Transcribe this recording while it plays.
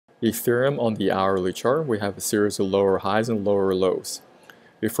Ethereum on the hourly chart, we have a series of lower highs and lower lows.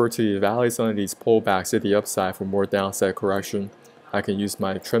 Refer to the values on these pullbacks to the upside for more downside correction. I can use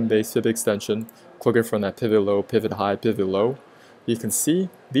my trend-based fib extension, click it from that pivot low, pivot high, pivot low. You can see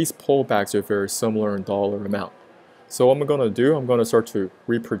these pullbacks are very similar in dollar amount. So what I'm going to do, I'm going to start to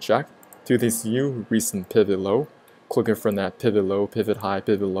reproject to this new recent pivot low, clicking from that pivot low, pivot high,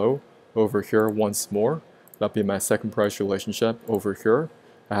 pivot low over here once more. That'll be my second price relationship over here.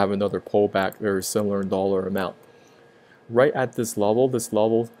 I have another pullback very similar in dollar amount. Right at this level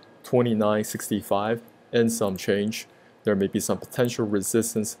 29.65 and some change, there may be some potential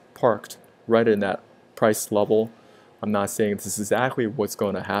resistance parked right in that price level. I'm not saying this is exactly what's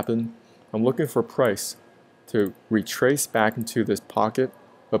going to happen. I'm looking for price to retrace back into this pocket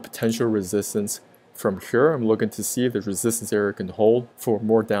of potential resistance. From here, I'm looking to see if the resistance area can hold for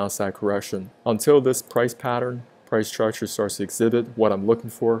more downside correction. Until this price pattern, price structure starts to exhibit what I'm looking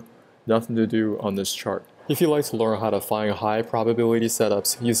for, nothing to do on this chart. If you'd like to learn how to find high probability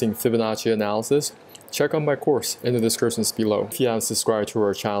setups using Fibonacci analysis, check out my course in the descriptions below. If you haven't subscribed to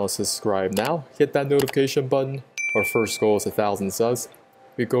our channel, subscribe now. Hit that notification button. Our first goal is 1,000 subs.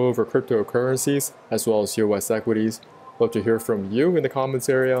 We go over cryptocurrencies as well as US equities. Love to hear from you in the comments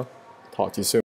area. Talk to you soon.